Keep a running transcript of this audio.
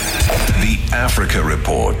Africa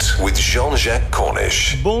Report with Jean-Jacques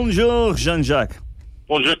Cornish. Bonjour, Jean-Jacques.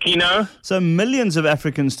 Bonjour, Kino. So millions of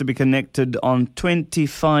Africans to be connected on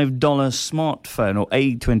 $25 smartphone or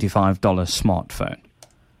a $25 smartphone.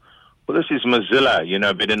 Well, this is Mozilla,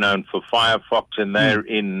 better known for Firefox, and they're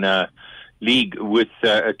in league with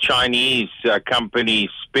a Chinese company,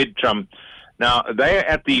 Spectrum. Now, they're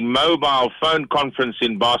at the mobile phone conference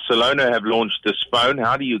in Barcelona, have launched this phone.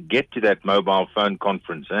 How do you get to that mobile phone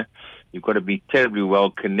conference? You've got to be terribly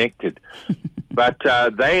well connected. But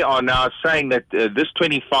they are now saying that this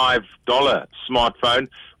 $25 smartphone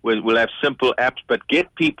will have simple apps, but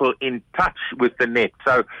get people in touch with the net.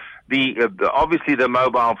 So obviously the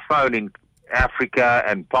mobile phone in Africa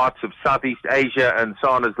and parts of Southeast Asia and so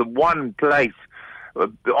on is the one place,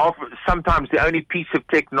 sometimes the only piece of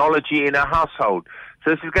technology in a household. So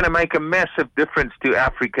this is going to make a massive difference to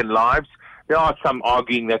African lives. There are some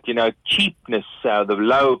arguing that, cheapness, the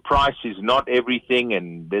low price is not everything,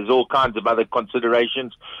 and there's all kinds of other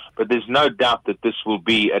considerations. But there's no doubt that this will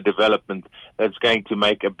be a development that's going to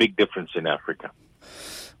make a big difference in Africa.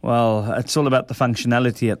 Well, it's all about the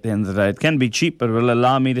functionality at the end of the day. It can be cheap, but it will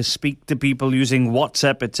allow me to speak to people using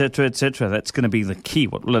WhatsApp, etc., etc. That's going to be the key.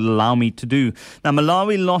 What will it allow me to do? Now,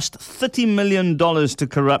 Malawi lost $30 million to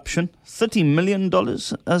corruption. $30 million,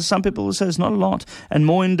 as some people will say, is not a lot, and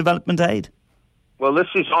more in development aid. Well, this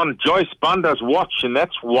is on Joyce Banda's watch, and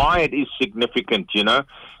that's why it is significant,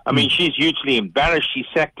 I mean, she's hugely embarrassed. She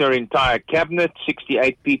sacked her entire cabinet.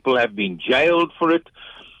 68 people have been jailed for it.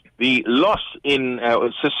 The loss in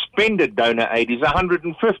suspended donor aid is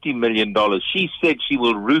 $150 million. She said she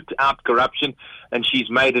will root out corruption, and she's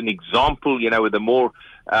made an example, with a more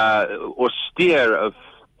austere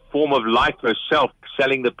form of life herself,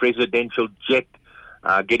 selling the presidential jet,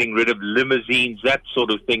 getting rid of limousines, that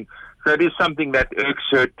sort of thing. So it is something that irks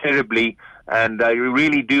her terribly, and I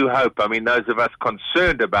really do hope, those of us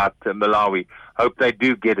concerned about Malawi, hope they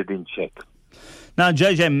do get it in check. Now,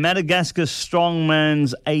 JJ, Madagascar's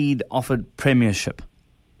strongman's aid offered premiership.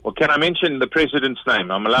 Well, can I mention the president's name?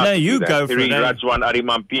 I'm allowed to do that. Go for it. Rajwan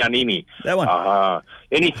Arimampianini. That one.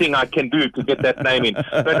 Anything I can do to get that name in.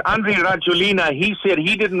 But Andry Rajoelina, he said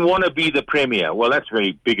he didn't want to be the premier. Well, that's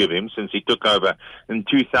very big of him, since he took over in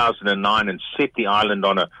 2009 and set the island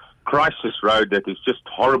on a crisis road that is just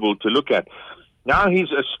horrible to look at. Now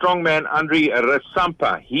he's a strongman, Andry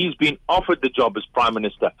Rasampa. He's been offered the job as Prime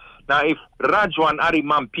Minister. Now, if Rajwan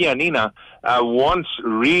Arimampianina wants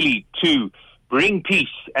really to bring peace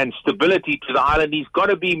and stability to the island, he's got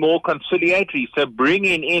to be more conciliatory. So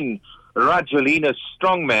bringing in Rajoelina's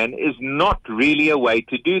strongman is not really a way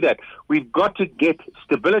to do that. We've got to get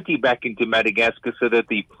stability back into Madagascar so that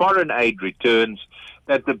the foreign aid returns,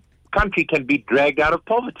 that the country can be dragged out of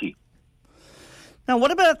poverty. Now,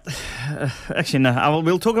 what about...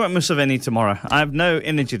 we'll talk about Museveni tomorrow. I have no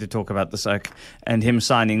energy to talk about this and him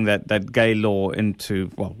signing that gay law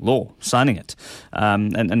signing it.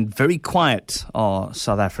 And very quiet are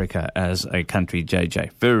South Africa as a country,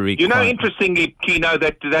 JJ. Very quiet. Interestingly, Kino,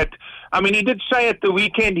 that he did say at the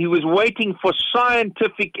weekend he was waiting for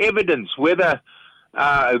scientific evidence whether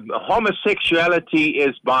homosexuality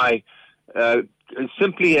is by...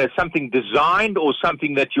 simply something designed or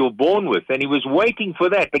something that you're born with. And he was waiting for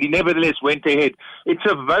that, but he nevertheless went ahead. It's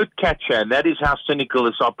a vote catcher, and that is how cynical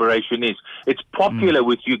this operation is. It's popular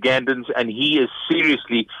with Ugandans, and he is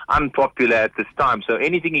seriously unpopular at this time. So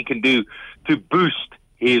anything he can do to boost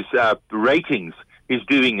his ratings, he's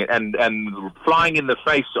doing it. And flying in the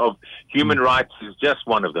face of human rights is just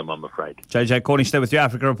one of them, I'm afraid. JJ Cornish there with your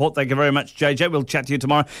Africa Report. Thank you very much, JJ. We'll chat to you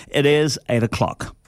tomorrow. It is 8 o'clock.